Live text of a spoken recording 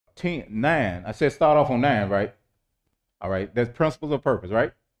9. I said start off on 9, right? All right. That's principles of purpose,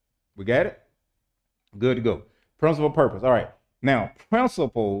 right? We got it? Good to go. Principle of purpose. All right. Now,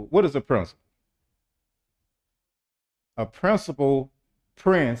 principle, what is a principle? A principle,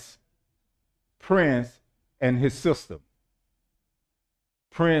 prince, and his system.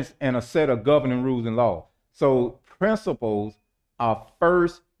 Prince and a set of governing rules and laws. So principles are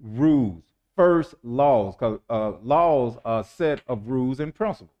first rules, first laws, because laws are a set of rules and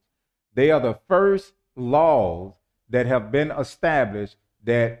principles. They are the first laws that have been established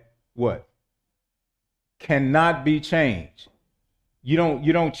that what? Cannot be changed. You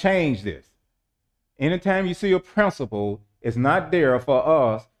don't change this. Anytime you see a principle, it's not there for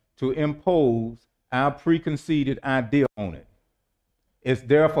us to impose our preconceived idea on it. It's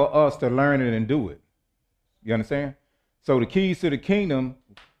there for us to learn it and do it. You understand? So the keys to the kingdom,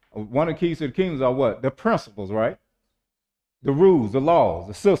 one of the keys to the kingdom are what? The principles, right? The rules, the laws,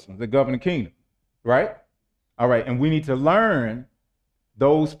 the systems that govern the kingdom, right? All right, and we need to learn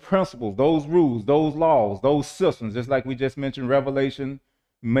those principles, those rules, those laws, those systems, just like we just mentioned, revelation,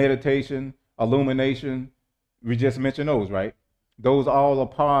 meditation, illumination. We just mentioned those, right? Those all are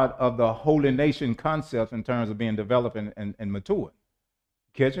part of the holy nation concepts in terms of being developed and matured.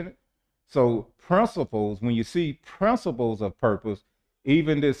 Catching it? So principles, when you see principles of purpose,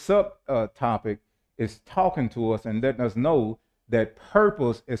 even this subtopic is talking to us and letting us know that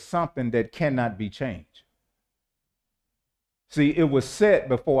purpose is something that cannot be changed. See, it was set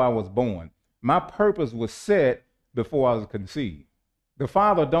before I was born. My purpose was set before I was conceived. The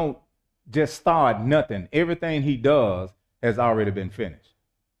Father don't just start nothing. Everything he does has already been finished.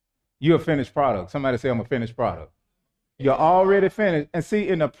 You're a finished product. Somebody say I'm a finished product. You're already finished. And see,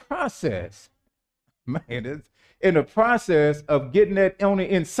 in the process, man, in the process of getting that on the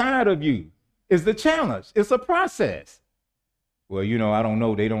inside of you is the challenge. It's a process. Well, you know, I don't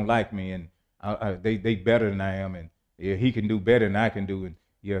know. They don't like me, and they better than I am, and yeah, he can do better than I can do, and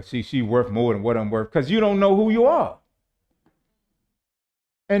yeah, she worth more than what I'm worth, because you don't know who you are.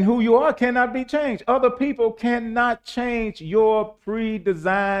 And who you are cannot be changed. Other people cannot change your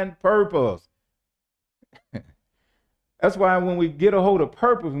pre-designed purpose. That's why when we get a hold of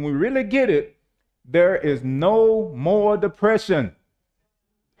purpose, when we really get it, there is no more depression.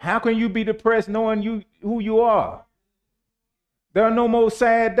 How can you be depressed knowing who you are? There are no more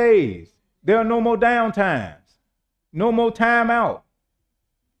sad days. There are no more downtimes. No more time out.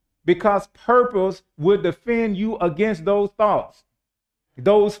 Because purpose will defend you against those thoughts,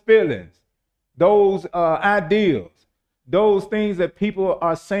 those feelings, those ideals, those things that people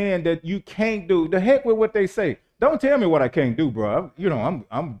are saying that you can't do. The heck with what they say. Don't tell me what I can't do, bro. You know,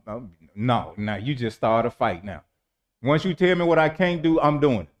 no, you just start a fight now. Once you tell me what I can't do, I'm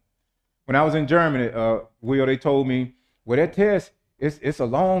doing it. When I was in Germany, Will, they told me, well, that test, it's a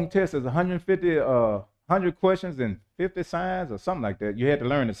long test. It's 100 questions and 50 signs or something like that. You had to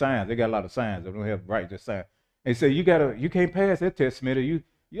learn the signs. They got a lot of signs. They don't have right just signs. They said, you can't pass that test, Smitty.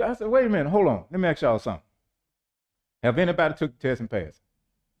 I said, wait a minute, hold on. Let me ask y'all something. Have anybody took the test and passed?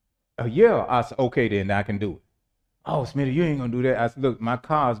 Yeah. I said, okay, then I can do it. Oh, Smitty, you ain't gonna do that. I said, look, my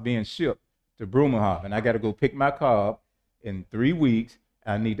car's being shipped to Bremerhaven. I got to go pick my car up in 3 weeks.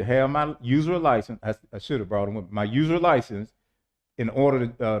 I need to have my user license. I should have brought them with my user license in order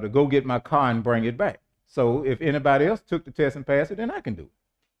to go get my car and bring it back. So if anybody else took the test and passed it, then I can do it.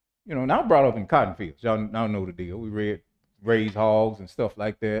 You know, and I was brought up in cotton fields. Y'all know the deal. We raised hogs and stuff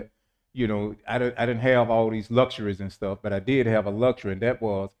like that. You know, I didn't have all these luxuries and stuff, but I did have a luxury, and that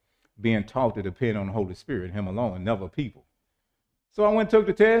was being taught to depend on the Holy Spirit, him alone, and never people. So I went and took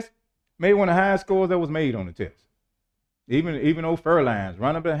the test, made one of the highest scores that was made on the test. Even old Furlines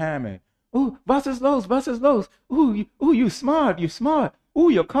running behind me. Ooh, was ist los? Ooh, you smart. Ooh,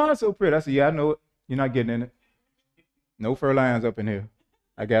 your car's so pretty. I said, yeah, I know it. You're not getting in it. No Furlines up in here.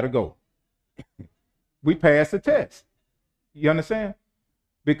 I got to go. We passed the test. You understand?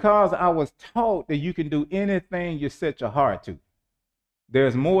 Because I was taught that you can do anything you set your heart to.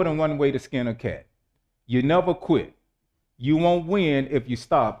 There's more than one way to skin a cat. You never quit. You won't win if you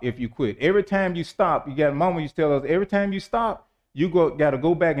stop, if you quit. Every time you stop, you got Mama used to tell us, every time you stop, you got to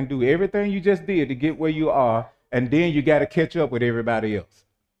go back and do everything you just did to get where you are, and then you got to catch up with everybody else.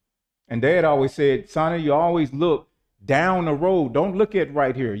 And Dad always said, Sonny, you always look down the road. Don't look at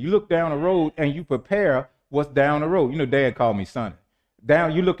right here. You look down the road and you prepare what's down the road. You know, Dad called me Sonny.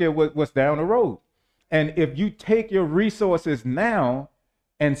 You look at what's down the road. And if you take your resources now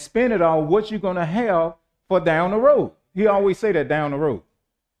and spend it on what you're going to have for down the road. He always say that, down the road.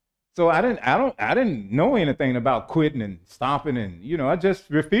 So I didn't know anything about quitting and stopping, and I just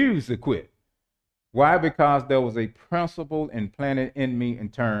refused to quit. Why? Because there was a principle implanted in me in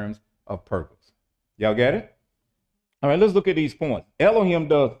terms of purpose. Y'all get it? All right, let's look at these points. Elohim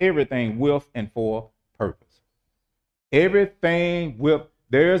does everything with and for purpose. Everything with,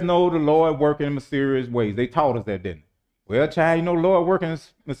 there's no the Lord working in mysterious ways. They taught us that, didn't they? Well, child, you know the Lord working in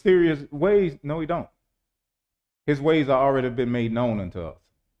mysterious ways? No, he don't. His ways are already been made known unto us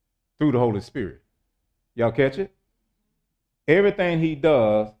through the Holy Spirit. Y'all catch it? Everything he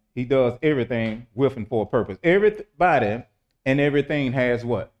does everything with and for a purpose. Everybody and everything has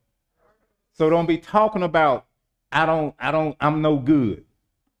what? So don't be talking about, I'm no good.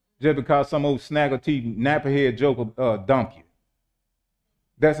 Just because some old snaggle teeth, napperhead joker dump you.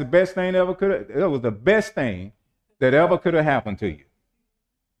 That's the best thing that ever could have, that was the best thing that ever could have happened to you.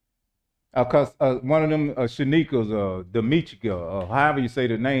 Because one of them Shanikas, Demetrica, however you say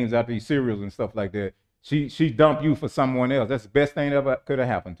the names after these cereals and stuff like that, she dumped you for someone else. That's the best thing that ever could have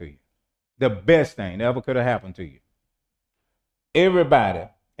happened to you. The best thing that ever could have happened to you. Everybody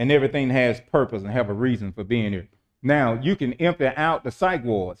and everything has purpose and have a reason for being here. Now, you can empty out the psych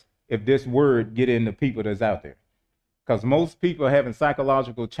wards if this word get into people that's out there. Because most people are having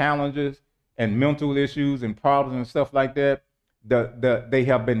psychological challenges and mental issues and problems and stuff like that. They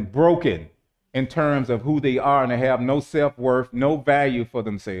have been broken in terms of who they are, and they have no self-worth, no value for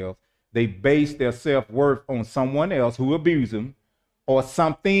themselves. They base their self-worth on someone else who abused them or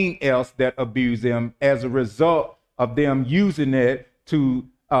something else that abused them as a result of them using it to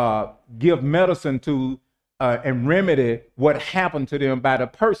give medicine to and remedy what happened to them by the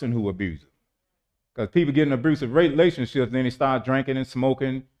person who abused them. Because people get in abusive relationships, then they start drinking and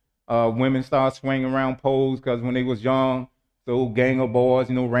smoking. Women start swinging around poles because when they was young, the old gang of boys,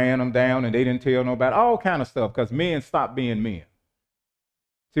 ran them down and they didn't tell nobody, all kind of stuff, because men stopped being men.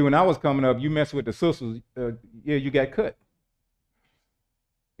 See, when I was coming up, you mess with the sisters, yeah, you got cut.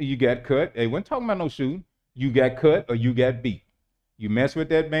 You got cut. They weren't talking about no shooting. You got cut or you got beat. You mess with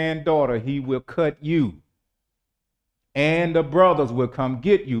that man's daughter, he will cut you. And the brothers will come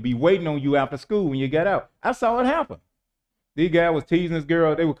get you, be waiting on you after school when you get out. I saw it happen. These guy was teasing this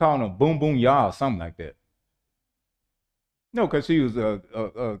girl. They were calling her Boom Boom Ya or something like that. No, because she was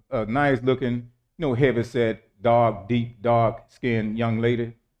a nice looking, heavy set, dark, deep, dark skinned young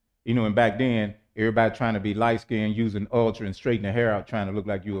lady. And back then, everybody trying to be light skinned, using ultra and straighten their hair out, trying to look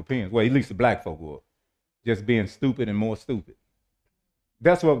like Europeans. Well, at least the black folk were. Just being stupid and more stupid.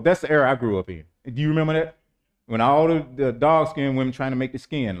 That's the era I grew up in. Do you remember that? When all the dark skinned women trying to make the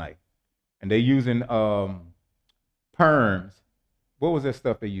skin light. And they using perms. What was that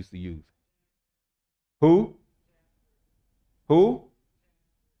stuff they used to use? Who?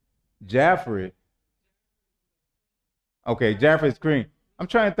 Jaffrey. Okay, Jaffrey's cream. I'm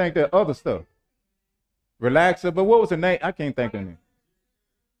trying to think that other stuff. Relaxer, but what was the name? I can't think of it.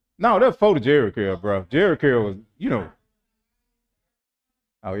 No, that's photo Jerry Curl, bro. Jerry Curl was,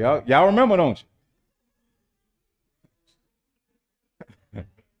 Oh, y'all remember, don't you?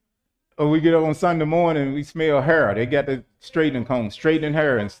 Oh, we get up on Sunday morning, we smell hair. They got the straightening comb, straightening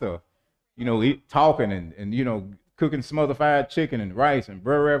hair and stuff. Talking and cooking smothered fried chicken and rice and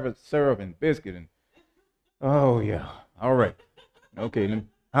bread syrup and biscuit and oh yeah. All right. Okay.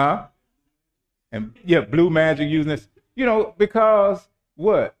 And yeah, Blue Magic using this, because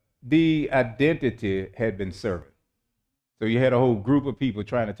what? The identity had been served. So you had a whole group of people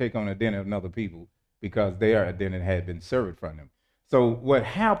trying to take on the identity of other people because their identity had been served from them. So what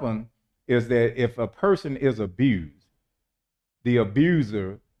happened is that if a person is abused, the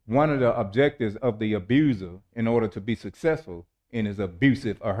abuser, one of the objectives of the abuser in order to be successful in his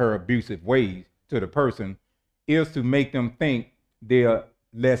abusive or her abusive ways to the person is to make them think they're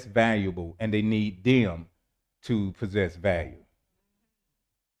less valuable and they need them to possess value.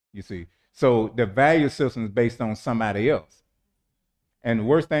 You see, so the value system is based on somebody else. And the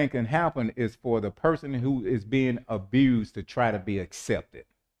worst thing can happen is for the person who is being abused to try to be accepted.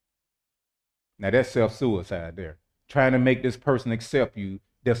 Now that's self-suicide there. Trying to make this person accept you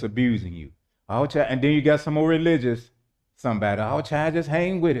that's abusing you. Oh, child, and then you got some more religious somebody. Oh, child, just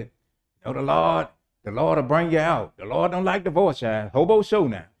hang with it. The Lord will bring you out. The Lord don't like divorce, child. Hobo show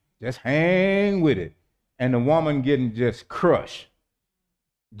now. Just hang with it. And the woman getting just crushed.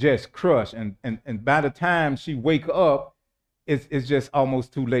 And by the time she wake up, it's just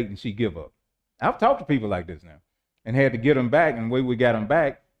almost too late and she give up. I've talked to people like this now and had to get them back. And the way we got them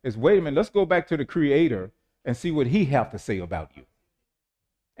back is, wait a minute, let's go back to the Creator and see what he have to say about you.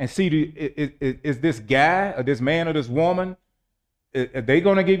 And see, is this guy or this man or this woman, are they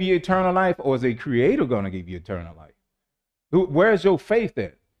going to give you eternal life, or is a Creator going to give you eternal life? Where's your faith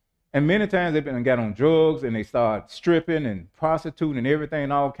at? And many times they've been got on drugs and they start stripping and prostituting and everything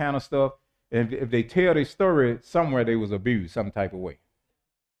and all kind of stuff. And if they tell their story, somewhere they was abused some type of way.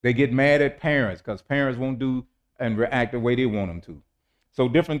 They get mad at parents because parents won't do and react the way they want them to. So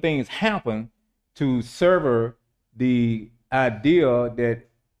different things happen to sever the idea that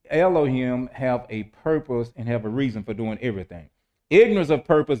Elohim have a purpose and have a reason for doing everything. Ignorance of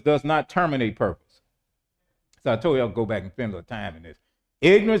purpose does not terminate purpose. So I told you I'll go back and spend a little time in this.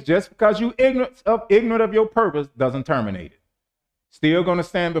 Ignorance, just because you ignorant of your purpose, doesn't terminate it. Still going to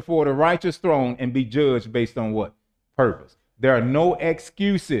stand before the righteous throne and be judged based on what? Purpose. There are no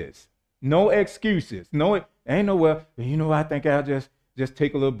excuses. No excuses. No, ain't no, well, you know, I think I'll just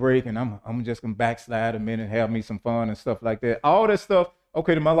take a little break and I'm just going to backslide a minute, have me some fun and stuff like that. All that stuff.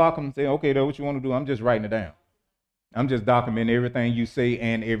 Okay, the Malachim say, okay, that's what you want to do. I'm just writing it down. I'm just documenting everything you say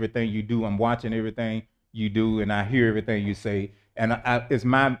and everything you do. I'm watching everything you do and I hear everything you say. And it's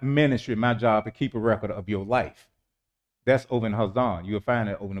my ministry, my job to keep a record of your life. That's over in Hazan. You'll find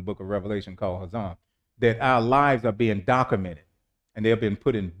it over in the book of Revelation called Hazan. That our lives are being documented and they've been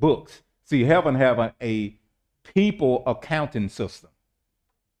put in books. See, heaven have a people accounting system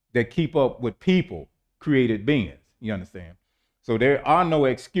that keep up with people created beings. You understand? So there are no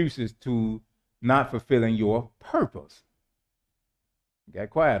excuses to not fulfilling your purpose.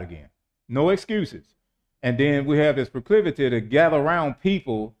 Got quiet again. No excuses. And then we have this proclivity to gather around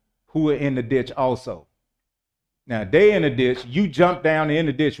people who are in the ditch also. Now, they in the ditch, you jump down in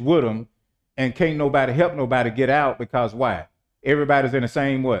the ditch with them and can't nobody help nobody get out because why? Everybody's in the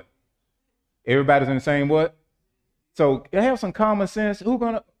same what? Everybody's in the same what? So have some common sense. Who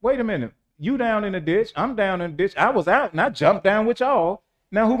gonna, wait a minute, you down in the ditch, I'm down in the ditch. I was out and I jumped down with y'all.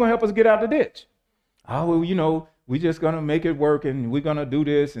 Now who gonna help us get out the ditch? Oh, well, you know, we just gonna make it work and we're gonna do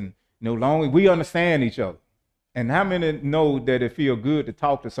this and no longer we understand each other. And how many know that it feel good to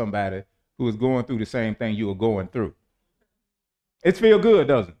talk to somebody who is going through the same thing you are going through? It feel good,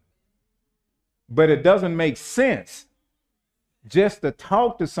 doesn't it? But it doesn't make sense just to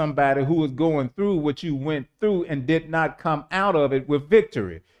talk to somebody who is going through what you went through and did not come out of it with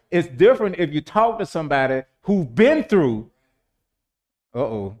victory. It's different if you talk to somebody who's been through,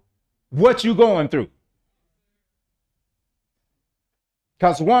 what you going through.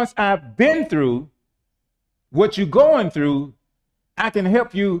 Because once I've been through what you're going through, I can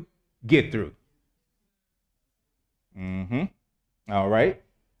help you get through. All right.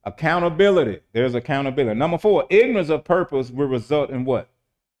 Accountability. There's accountability. Number 4, ignorance of purpose will result in what?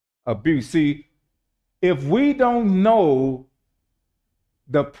 Abuse. See, if we don't know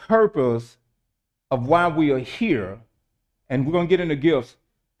the purpose of why we are here, and we're going to get into gifts,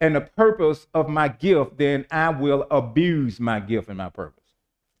 and the purpose of my gift, then I will abuse my gift and my purpose.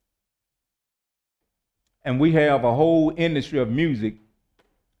 And we have a whole industry of music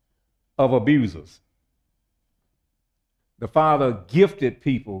of abusers. The Father gifted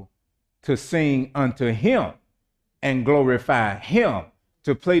people to sing unto him and glorify him,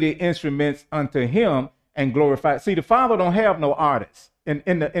 to play the instruments unto him and glorify. See, the Father don't have no artists. In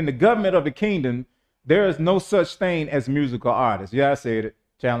the government of the kingdom, there is no such thing as musical artists. Yeah, I said it.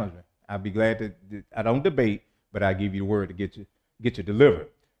 Challenge me. I'd be glad to. I don't debate, but I give you the word to get you delivered.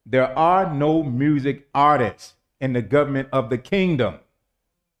 There are no music artists in the government of the kingdom.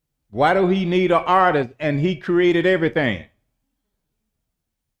 Why do he need an artist? And he created everything.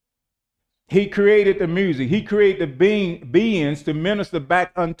 He created the music. He created the beings to minister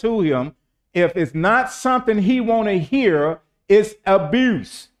back unto him. If it's not something he want to hear, it's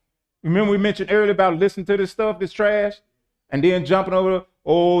abuse. Remember we mentioned earlier about listening to this stuff, this trash, and then jumping over,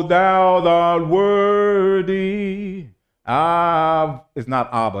 oh, thou art worthy. It's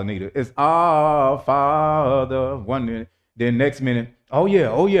not Abba neither. It's our Father. 1 minute. Then next minute, oh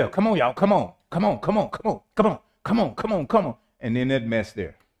yeah. Come on, y'all. Come on. And then that mess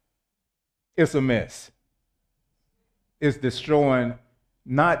there. It's a mess. It's destroying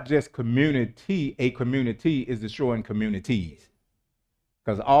not just community. A community is destroying communities.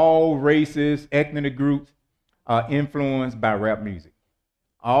 Because all races, ethnic groups are influenced by rap music.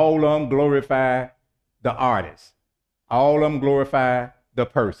 All of them glorify the artist. All of them glorify the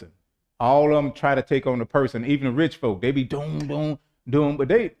person. All of them try to take on the person. Even the rich folk, they be doom, but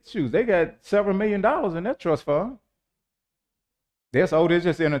they got several $1 million in their trust fund. That's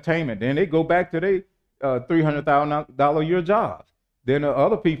just entertainment. Then they go back to their $300,000 a year jobs. Then the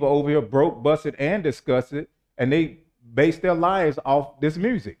other people over here broke, busted, and disgusted, and they base their lives off this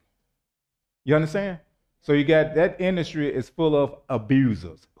music. You understand? So you got that industry is full of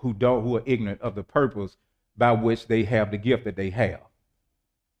abusers who are ignorant of the purpose by which they have the gift that they have.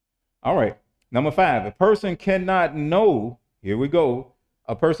 All right. Number 5, a person cannot know, here we go.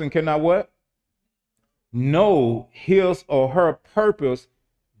 A person cannot what? Know his or her purpose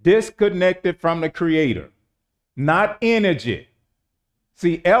disconnected from the creator, not energy.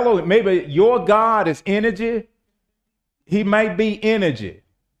 See, Elohim, maybe your God is energy. He might be energy,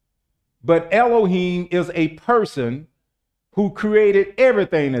 but Elohim is a person who created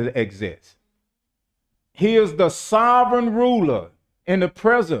everything that exists. He is the sovereign ruler in the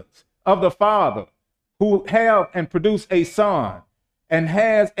presence of the Father, who have and produce a Son and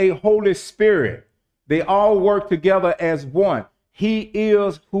has a Holy Spirit. They all work together as one. He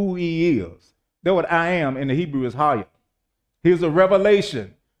is who he is. That's what I am in the Hebrew is Hayah. He's a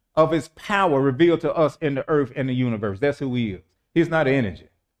revelation of his power revealed to us in the earth and the universe. That's who he is. He's not energy.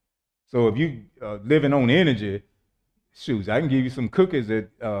 So if you living on energy, shoes, I can give you some cookies that,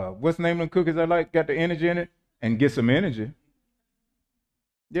 what's the name of the cookies I like? Got the energy in it and get some energy.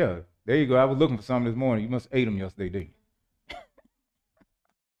 Yeah, there you go. I was looking for some this morning. You must have ate them yesterday, didn't you?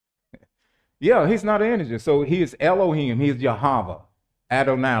 Yeah, he's not an energy. So he is Elohim. He is Jehovah,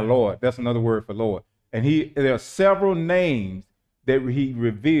 Adonai, Lord. That's another word for Lord. And there are several names that he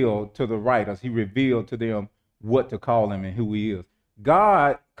revealed to the writers. He revealed to them what to call him and who he is.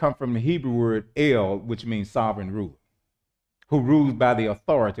 God comes from the Hebrew word El, which means sovereign ruler, who rules by the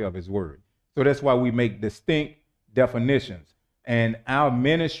authority of his word. So that's why we make distinct definitions. And our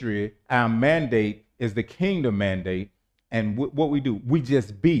ministry, our mandate is the kingdom mandate. And what we do, we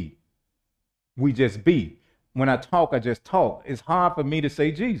just be. We just be. When I talk, I just talk. It's hard for me to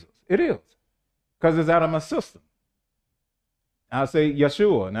say Jesus. It is. Because it's out of my system. I'll say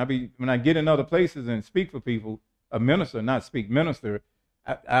Yeshua. And when I get in other places and speak for people, a minister, not speak, minister,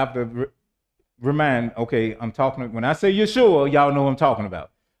 I have to remind, okay, I'm talking, when I say Yeshua, y'all know what I'm talking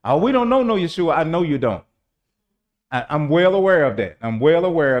about. Oh, we don't know no Yeshua. I know you don't. I'm well aware of that. I'm well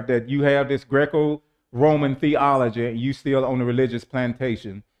aware of that. You have this Greco-Roman theology and you still on the religious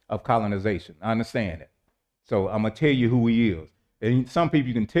plantation of colonization. I understand that. So I'm going to tell you who he is. And some people,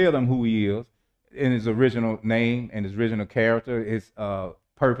 you can tell them who he is in his original name and his original character, his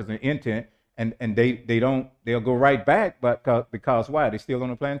purpose and intent. And they'll go right back, but because why? They're still on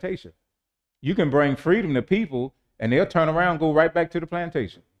the plantation. You can bring freedom to people and they'll turn around and go right back to the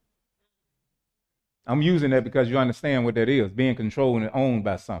plantation. I'm using that because you understand what that is, being controlled and owned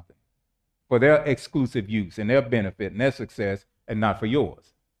by something for their exclusive use and their benefit and their success and not for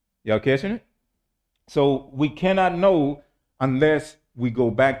yours. Y'all catching it? So we cannot know unless we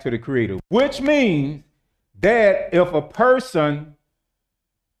go back to the creator, which means that if a person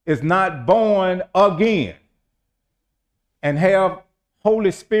is not born again and have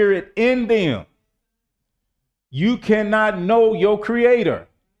Holy Spirit in them, you cannot know your creator.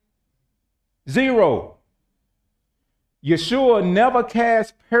 Zero. Yeshua never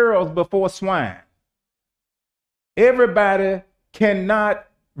cast pearls before swine. Everybody cannot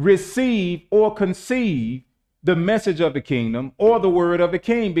receive or conceive the message of the kingdom or the word of the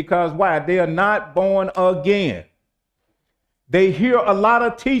king because why? They are not born again. They hear a lot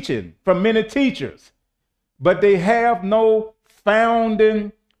of teaching from many teachers, but they have no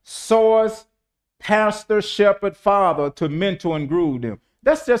founding source, pastor, shepherd, father to mentor and groove them.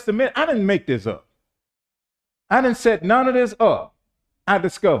 That's just a minute. I didn't make this up. I didn't set none of this up. I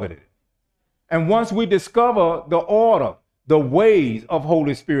discovered it. And once we discover the order, the ways of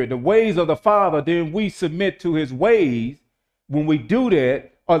Holy Spirit, the ways of the Father, then we submit to his ways. When we do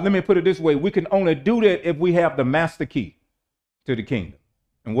that, or let me put it this way, we can only do that if we have the master key to the kingdom.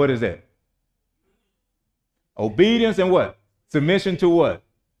 And what is that? Obedience and what? Submission to what?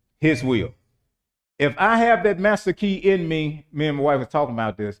 His will. If I have that master key in me, me and my wife was talking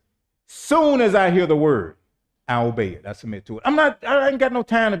about this, soon as I hear the word, I obey it. I submit to it. I ain't got no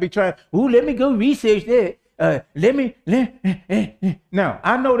time to be trying, let me go research that. Now,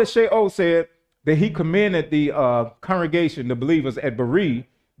 I know that Sheol said that he commended the congregation, the believers at Berea,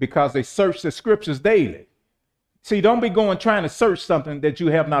 because they searched the scriptures daily. See, don't be going trying to search something that you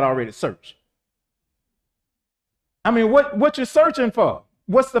have not already searched. I mean, what you're searching for?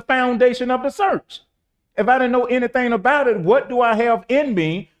 What's the foundation of the search? If I didn't know anything about it, what do I have in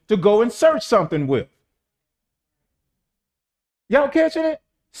me to go and search something with? Y'all catching it?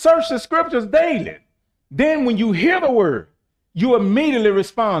 Search the scriptures daily. Then when you hear the word, you immediately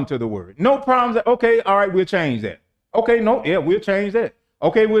respond to the word. No problems. Okay, all right, we'll change that. Okay, no, yeah, we'll change that.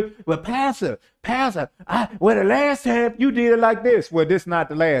 Okay, well, Pastor, well, the last time you did it like this. Well, this not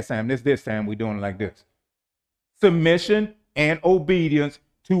the last time. This time we're doing it like this. Submission and obedience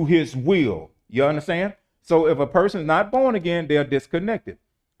to his will. You understand? So if a person's not born again, they're disconnected.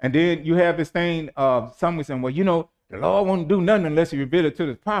 And then you have this thing of someone saying, well, the Lord won't do nothing unless he reveal it to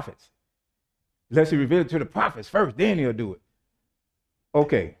the prophets. Unless he reveal it to the prophets first, then he'll do it.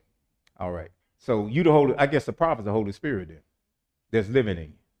 Okay. All right. So I guess the prophet's the Holy Spirit then that's living in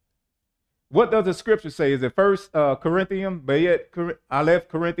you. What does the scripture say? Is it First Corinthians, Aleph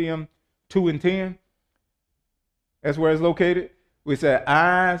Corinthians 2 and 10? That's where it's located. We said,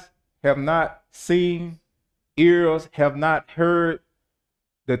 eyes have not seen, ears have not heard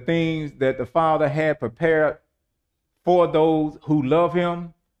the things that the Father had prepared for those who love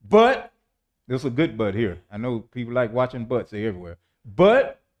him. But, there's a good but here. I know people like watching butts everywhere.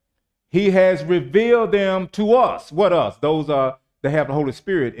 But he has revealed them to us. What us? Those are that have the Holy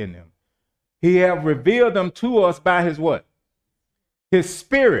Spirit in them. He have revealed them to us by his what? His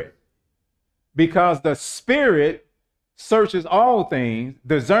Spirit. Because the Spirit searches all things,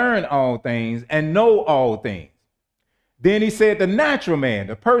 discern all things, and know all things. Then he said the natural man,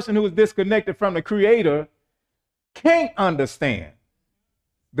 the person who is disconnected from the Creator, can't understand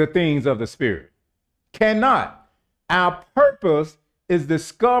the things of the Spirit. Cannot. Our purpose is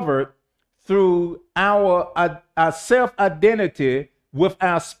discovered through our self-identity with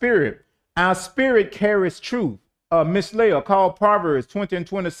our spirit. Our spirit carries truth. Miss Leah called Proverbs 20 and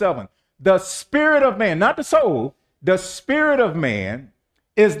 27. The spirit of man, not the soul, the spirit of man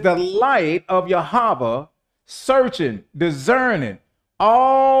is the light of Yahweh, searching, discerning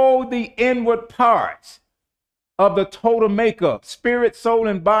all the inward parts of the total makeup. Spirit, soul,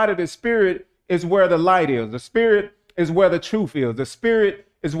 and body. The spirit is where the light is. The spirit is where the truth is. The spirit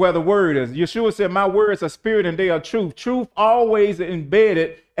is where the word is. Yeshua said, my words are spirit and they are truth. Truth always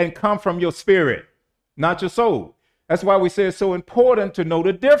embedded and come from your spirit, not your soul. That's why we say it's so important to know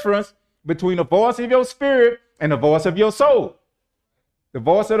the difference between the voice of your spirit and the voice of your soul. The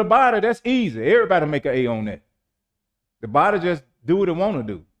voice of the body, that's easy. Everybody make an A on that. The body just do what it want to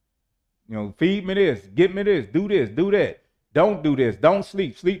do. You know, feed me this, get me this, do that. Don't do this, don't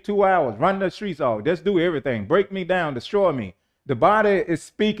sleep, sleep 2 hours, run the streets off, just do everything, break me down, destroy me. The body is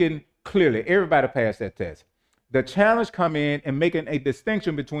speaking clearly. Everybody passed that test. The challenge come in and making a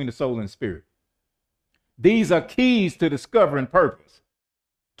distinction between the soul and spirit. These are keys to discovering purpose.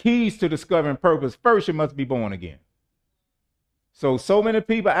 Keys to discovering purpose. First, you must be born again. So many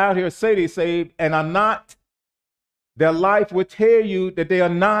people out here say they saved and are not. Their life will tell you that they are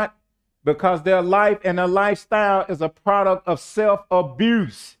not, because their life and their lifestyle is a product of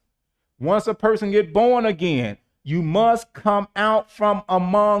self-abuse. Once a person gets born again, you must come out from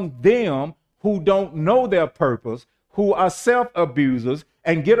among them who don't know their purpose, who are self-abusers,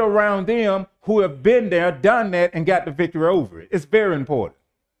 and get around them who have been there, done that, and got the victory over it. It's very important.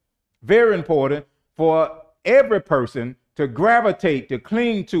 Very important for every person to gravitate, to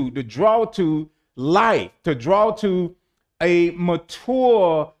cling to draw to life, to draw to a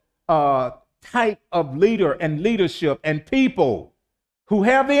mature type of leader and leadership and people who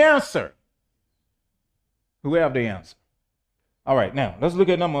have the answer. Who have the answer. All right, now let's look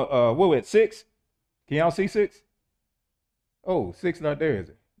at number, what we're at, 6? Can y'all see 6? Oh, 6 not there, is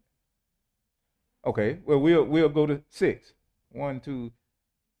it? Okay, well, we'll go to 6. 1, 2,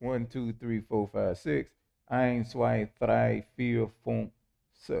 3, 4, 5, 6. 1, 2, 3, 4,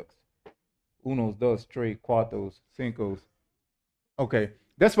 5, 6. 1, 2, 3, 4, 5. Okay,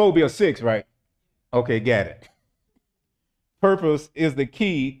 that's supposed to be a 6, right? Okay, got it. Purpose is the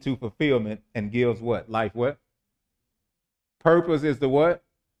key to fulfillment and gives what? Life what? Purpose is the what?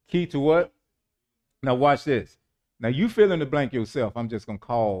 Key to what? Now watch this. Now you fill in the blank yourself. I'm just going to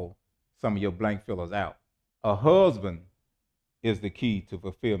call some of your blank fillers out. A husband is the key to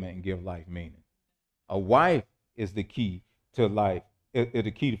fulfillment and give life meaning. A wife is the key to life, is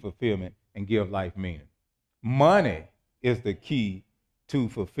the key to fulfillment and give life meaning. Money is the key to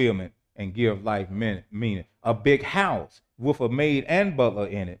fulfillment and give life meaning. A big house with a maid and butler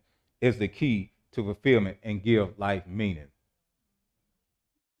in it is the key to fulfillment and give life meaning.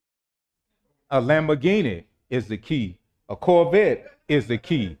 A Lamborghini is the key. A Corvette is the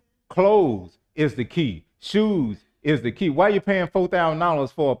key. Clothes is the key. Shoes is the key. Why are you paying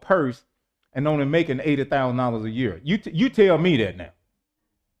 $4,000 for a purse and only making $80,000 a year? You tell me that now.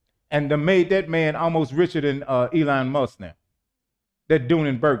 And they made that man almost richer than Elon Musk now. That Dune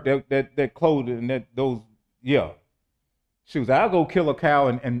and Burke, that clothing, yeah. Shoes. I'll go kill a cow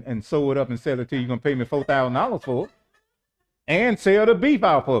and sew it up and sell it to you. You're going to pay me $4,000 for it. And sell the beef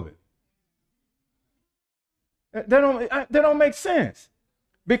off of it. That don't make sense.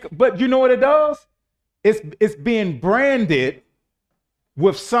 But you know what it does? It's being branded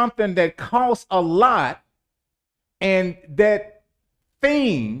with something that costs a lot, and that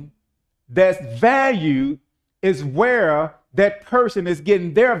thing that's valued is where that person is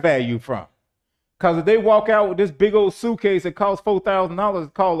getting their value from. Because if they walk out with this big old suitcase that costs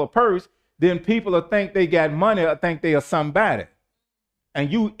 $4,000 called a purse, then people will think they got money or think they are somebody.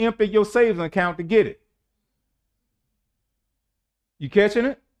 And you empty your savings account to get it. You catching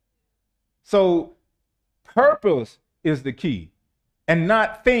it? So purpose is the key, and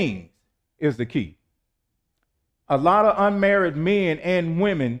not things is the key. A lot of unmarried men and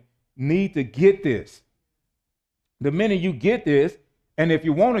women need to get this. The minute you get this, and if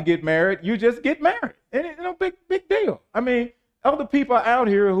you want to get married, you just get married. And it's no big deal. I mean, other people out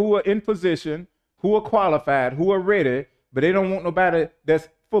here who are in position, who are qualified, who are ready, but they don't want nobody that's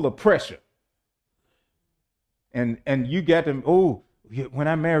full of pressure. And you got them, oh, when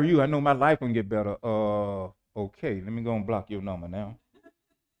I marry you, I know my life gonna get better. Okay, let me go and block your number now.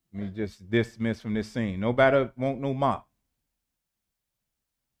 Let me just dismiss from this scene. Nobody want no mop.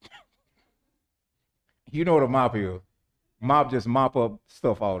 You know what a mop is. Mop just mop up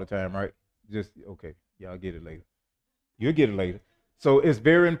stuff all the time, right? Just, okay, y'all get it later. You'll get it later. So it's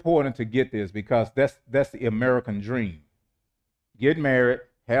very important to get this because that's the American dream. Get married,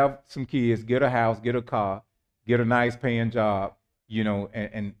 have some kids, get a house, get a car, get a nice paying job, you know,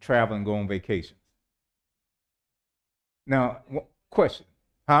 and travel and go on vacations. Now, question,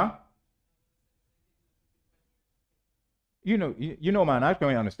 huh? You know, man, I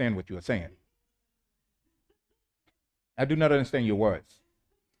don't understand what you are saying. I do not understand your words.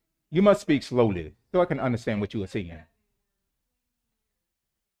 You must speak slowly so I can understand what you are saying.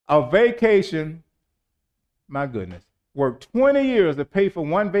 A vacation, my goodness, work 20 years to pay for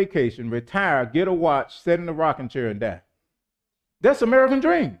one vacation, retire, get a watch, sit in the rocking chair and die. That's American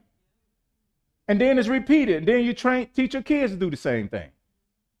dream. And then it's repeated. And then you teach your kids to do the same thing.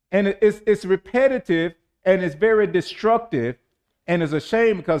 And it's repetitive and it's very destructive. And it's a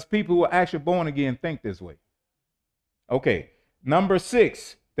shame because people who are actually born again think this way. Okay, number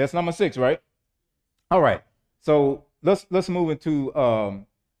 6. That's number 6, right? All right. So let's move into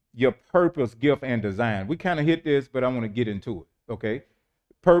your purpose, gift, and design. We kind of hit this, but I want to get into it. Okay,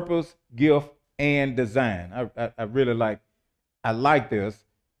 purpose, gift, and design. I really like this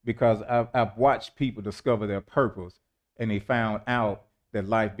because I've watched people discover their purpose, and they found out that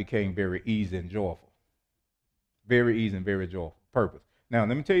life became very easy and joyful. Very easy and very joyful. Purpose. Now,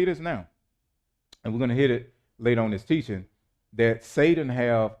 let me tell you this now, and we're going to hit it later on this teaching, that Satan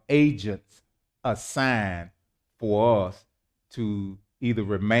have agents assigned for us to either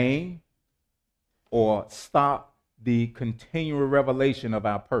remain or stop the continual revelation of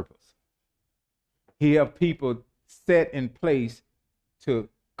our purpose. He have people set in place to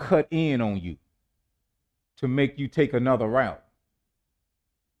cut in on you, to make you take another route.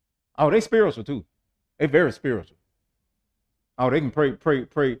 Oh, they spiritual too. They very spiritual. Oh, they can pray.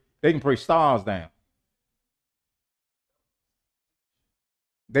 They can pray stars down.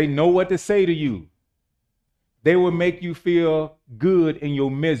 They know what to say to you. They will make you feel good in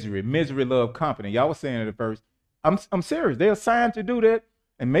your misery. Misery love company. Y'all was saying it at first. I'm serious. They're assigned to do that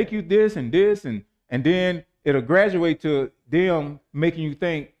and make you this, and then it'll graduate to them making you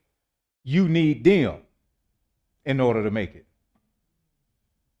think you need them in order to make it.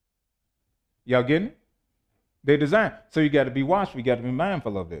 Y'all getting it? They design. So you got to be watchful. You got to be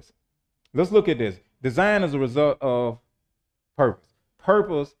mindful of this. Let's look at this. Design is a result of purpose.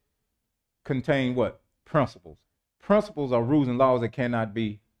 Purpose contain what? Principles. Principles are rules and laws that cannot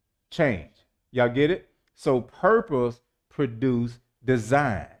be changed. Y'all get it? So purpose produce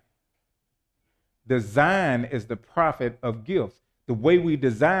design. Design is the prophet of gifts. The way we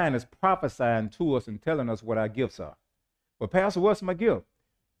design is prophesying to us and telling us what our gifts are. Well, Pastor, what's my gift?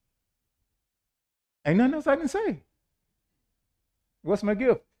 Ain't nothing else I can say. What's my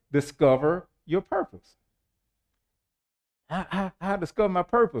gift? Discover your purpose. How discover my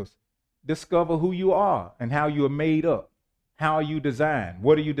purpose? Discover who you are and how you are made up. How are you designed?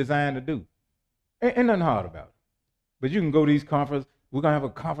 What are you designed to do? Ain't nothing hard about it. But you can go to these conferences. We're going to have a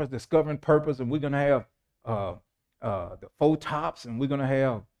conference discovering purpose, and we're going to have the Four Tops, and we're going to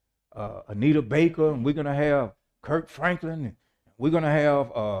have Anita Baker, and we're going to have Kirk Franklin, and we're going to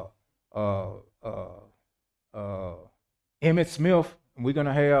have Emmett Smith, and we're going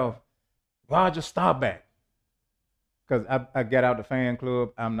to have Roger Staubach. Because I got out the fan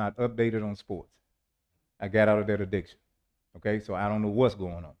club, I'm not updated on sports. I got out of that addiction. Okay, so I don't know what's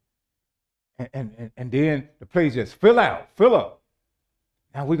going on. And then the place just fill up.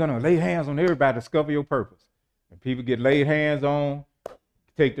 Now we're gonna lay hands on everybody, discover your purpose. And people get laid hands on,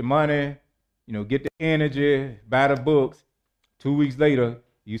 take the money, get the energy, buy the books. 2 weeks later,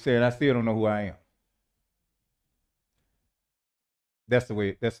 you saying, I still don't know who I am. That's the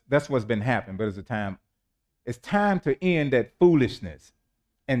way, that's what's been happening, but it's time to end that foolishness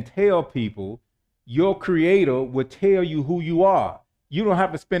and tell people your creator will tell you who you are. You don't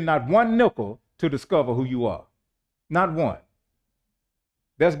have to spend not one nickel to discover who you are. Not one.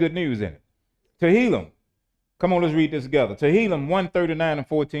 That's good news in it. To heal them. Come on, let's read this together. Tehillim 139 and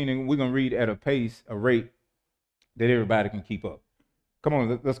 14, and we're going to read at a pace, a rate that everybody can keep up. Come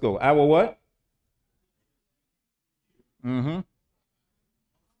on, let's go. I will what? Mm-hmm.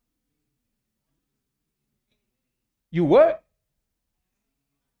 You what?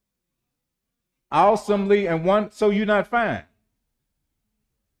 Awesomely and one. So you're not fine.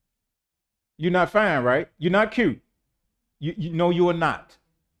 You're not fine, right? You're not cute. You know you are not.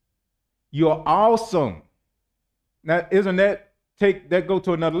 You're awesome. Now, isn't that go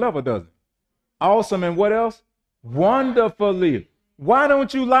to another level, doesn't it? Awesome and what else? Wonderfully. Why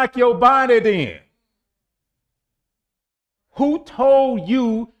don't you like your body then? Who told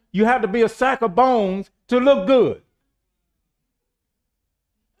you you have to be a sack of bones to look good?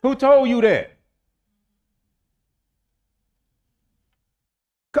 Who told you that?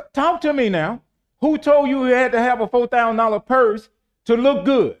 Talk to me now. Who told you you had to have a $4,000 purse to look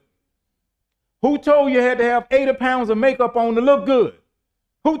good? Who told you had to have 80 pounds of makeup on to look good?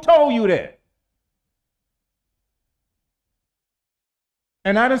 Who told you that?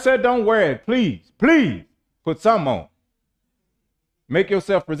 And I done said, don't wear it. Please, please put some on. Make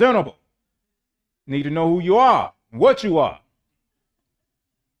yourself presentable. Need to know who you are and what you are.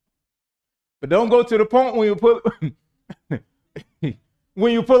 But don't go to the point when you put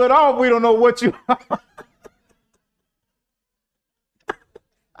when you pull it off, we don't know what you are.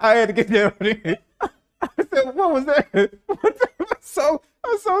 I had to get there. I said, what was that? I saw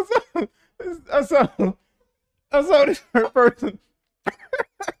this person.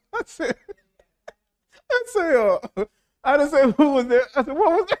 I just said, who was there? I said,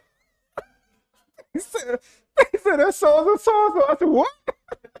 what was that? He said, that so. I said, what?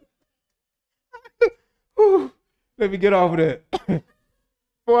 Let me get off of that.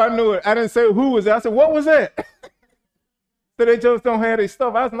 Before I knew it, I didn't say who was that. I said, what was that? So they just don't have their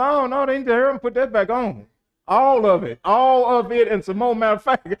stuff. I said, no, they need to hurry and put that back on. All of it, and some more. Matter of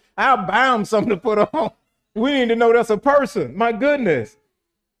fact, I'll buy them something to put on. We need to know that's a person. My goodness.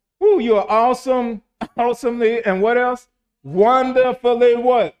 Ooh, you are awesome, awesomely, and what else? Wonderfully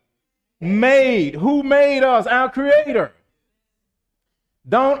what? Made. Who made us? Our Creator.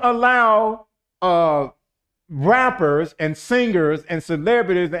 Don't allow rappers and singers and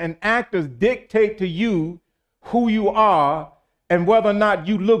celebrities and actors dictate to you who you are and whether or not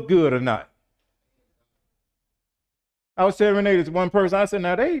you look good or not. I was telling Renee, this one person, I said,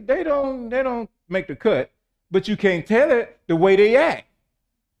 now they don't make the cut, but you can't tell it the way they act.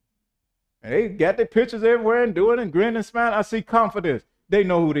 And they got their pictures everywhere and doing and grinning and smiling. I see confidence. They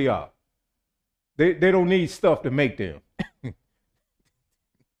know who they are. They don't need stuff to make them.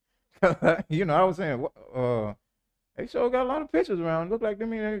 You know, I was saying, they sure got a lot of pictures around. Look like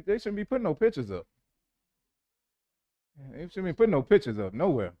they shouldn't be putting no pictures up. They shouldn't be putting no pictures up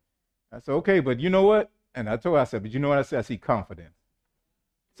nowhere. I said, okay, but you know what? And I told her, I said, but you know what I said? I see confidence.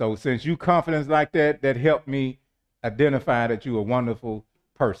 So since you confidence like that, that helped me identify that you're a wonderful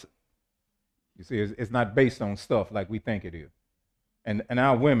person. You see, it's not based on stuff like we think it is. And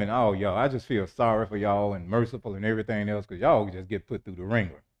our women, oh, y'all, I just feel sorry for y'all and merciful and everything else because y'all just get put through the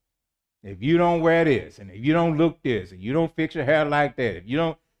ringer. If you don't wear this, and if you don't look this, and you don't fix your hair like that, if you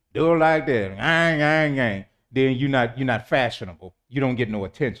don't do it like that, then you're not fashionable. You don't get no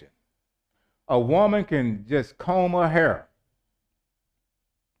attention. A woman can just comb her hair,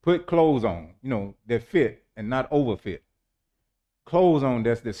 put clothes on, that fit and not overfit. Clothes on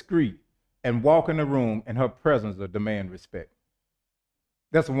that's discreet, and walk in the room, and her presence will demand respect.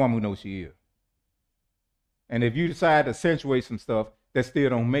 That's a woman who knows she is. And if you decide to accentuate some stuff that still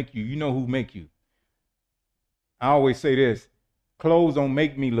don't make you, you know who make you. I always say this, clothes don't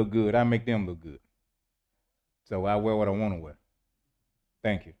make me look good, I make them look good. So I wear what I want to wear.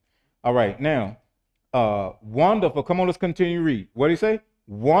 Thank you. All right, now, wonderful, come on, let's continue to read. What did he say?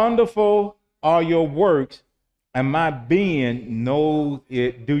 Wonderful are your works, and my being knows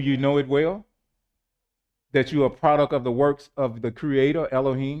it. Do you know it well? That you are a product of the works of the Creator,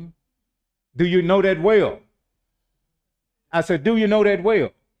 Elohim? Do you know that well? I said, do you know that well?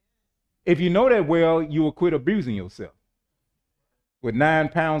 If you know that well, you will quit abusing yourself with 9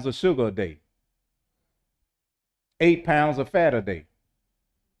 pounds of sugar a day, 8 pounds of fat a day,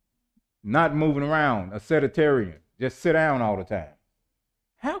 not moving around, a sedentarian, just sit down all the time.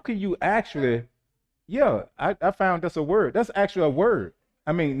 How can you actually, I found that's a word. That's actually a word.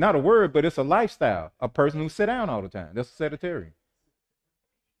 I mean, not a word, but it's a lifestyle. A person who sit down all the time. That's a sedentarian.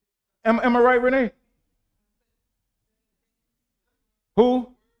 Am I right, Renee? Who?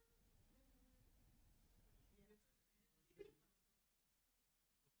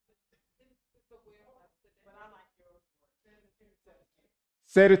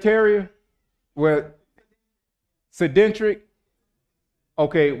 Sedentarian? Well, Sedentary.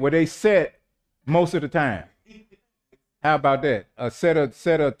 Okay, well, they set most of the time. How about that? Set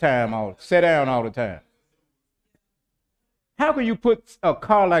a time, set down all the time. How can you put a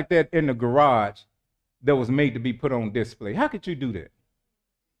car like that in the garage that was made to be put on display? How could you do that?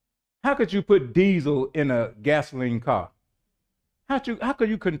 How could you put diesel in a gasoline car? How could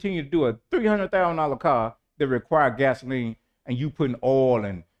you continue to do a $300,000 car that require gasoline and you putting oil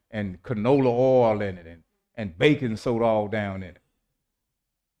and canola oil in it and baking soda all down in it?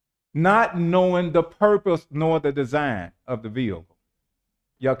 Not knowing the purpose nor the design of the vehicle.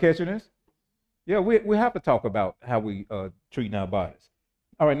 Y'all catching this? Yeah, we have to talk about how we treat our bodies.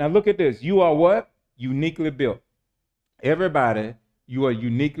 All right, now look at this. You are what? Uniquely built. Everybody, you are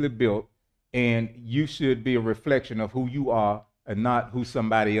uniquely built, and you should be a reflection of who you are and not who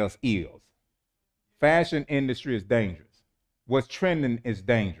somebody else is. Fashion industry is dangerous. What's trending is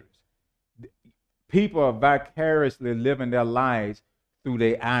dangerous. People are vicariously living their lives through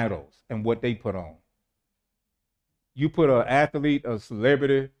their idols and what they put on. You put an athlete, a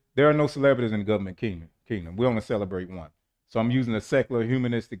celebrity. There are no celebrities in the government kingdom. We only celebrate one. So I'm using the secular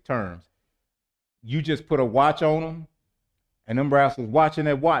humanistic terms. You just put a watch on them, and them rascals watching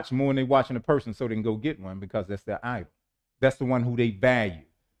that watch more than they watching a person so they can go get one because that's their idol. That's the one who they value,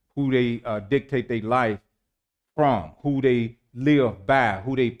 who they dictate their life from, who they live by,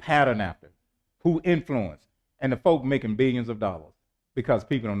 who they pattern after, who influence. And the folk making billions of dollars because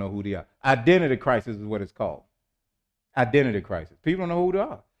people don't know who they are. Identity crisis is what it's called. Identity crisis. People don't know who they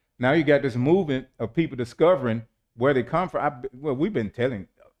are. Now you got this movement of people discovering where they come from.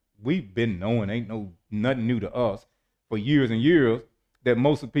 We've been knowing, nothing new to us for years and years, that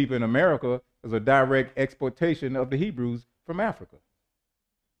most of the people in America is a direct exploitation of the Hebrews from Africa.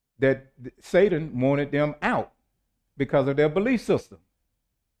 That Satan wanted them out because of their belief system.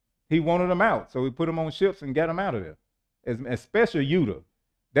 He wanted them out, so he put them on ships and got them out of there. Especially Judah.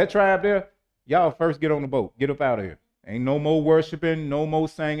 That tribe there, y'all first get on the boat. Get up out of here. Ain't no more worshiping, no more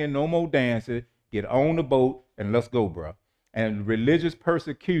singing, no more dancing. Get on the boat and let's go, bro. And religious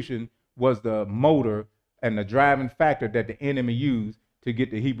persecution was the motor and the driving factor that the enemy used to get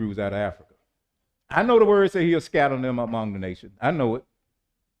the Hebrews out of Africa. I know the word says he'll scatter them among the nations. I know it.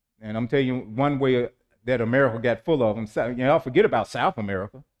 And I'm telling you one way that America got full of them. Y'all forget about South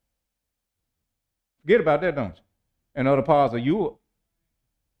America. Forget about that, don't you? And other parts of Europe.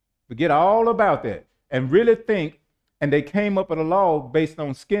 Forget all about that. And really think, and they came up with a law based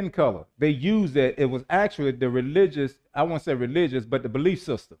on skin color. They used that. It was actually the religious, I won't say religious, but the belief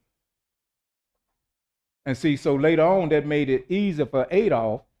system. And see, so later on, that made it easier for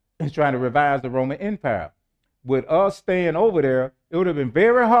Adolf in trying to revise the Roman Empire. With us staying over there, it would have been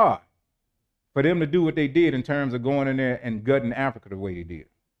very hard for them to do what they did in terms of going in there and gutting Africa the way they did.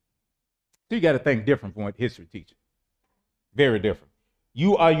 So you got to think different from what history teaches. Very different.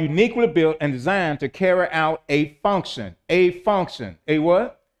 You are uniquely built and designed to carry out a function. A function. A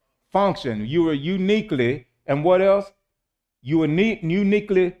what? Function. You are uniquely, and what else? You are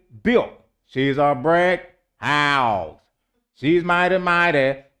uniquely built. She's our brag house. She's mighty,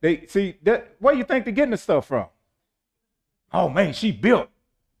 mighty. They see that. Where you think they're getting the stuff from? Oh man, she built.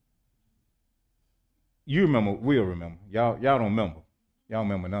 You remember? We'll remember. Y'all don't remember. Y'all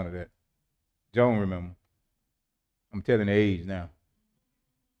remember none of that. Joan remember. I'm telling the age now.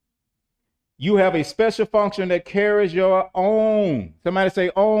 You have a special function that carries your own. Somebody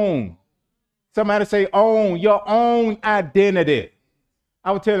say own. Somebody say own, your own identity.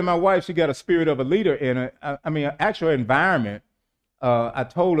 I was telling my wife she got a spirit of a leader in her. Actual environment. I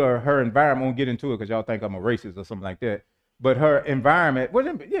told her environment, I won't get into it because y'all think I'm a racist or something like that. But her environment, well,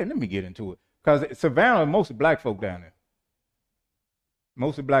 let me get into it. Because Savannah, mostly black folk down there.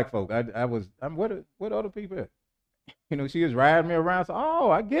 Mostly black folk. What other people at? You know, she was riding me around. So,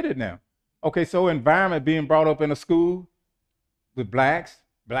 oh, I get it now. Okay, so environment being brought up in a school with blacks,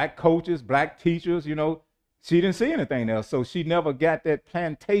 black coaches, black teachers, you know, she didn't see anything else. So she never got that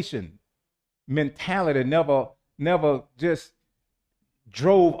plantation mentality, never just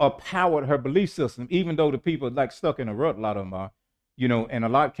drove or powered her belief system, even though the people like stuck in a rut, a lot of them are, you know, and a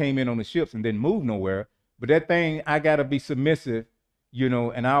lot came in on the ships and didn't move nowhere. But that thing, I got to be submissive, you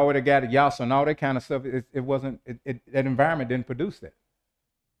know, and I already got it, yasa and all that kind of stuff. That environment didn't produce that.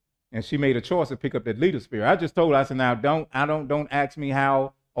 And she made a choice to pick up that leader spirit. I just told her, I said, now don't ask me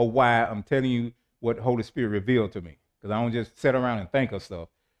how or why. I'm telling you what Holy Spirit revealed to me. Because I don't just sit around and think of stuff.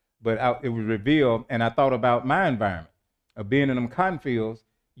 But it was revealed, and I thought about my environment of being in them cotton fields,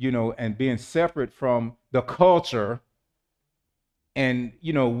 you know, and being separate from the culture and,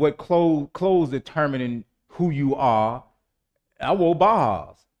 you know, what clothes determining who you are. I wore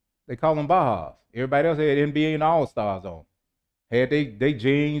Bahas. They call them Bahas. Everybody else had NBA and All-Stars on. Had they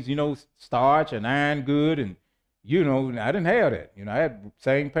jeans, starch and iron good, and I didn't have that. I had the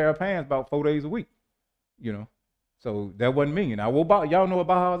same pair of pants about 4 days a week. So that wasn't me. And I wore y'all know what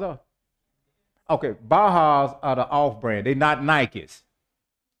Bajas are? Okay, Bajas are the off-brand. They're not Nikes.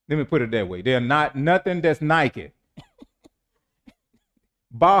 Let me put it that way. They're not nothing that's Nike.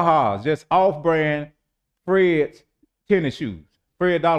 Bajas, just off-brand Fred's tennis shoes. Fred Dollar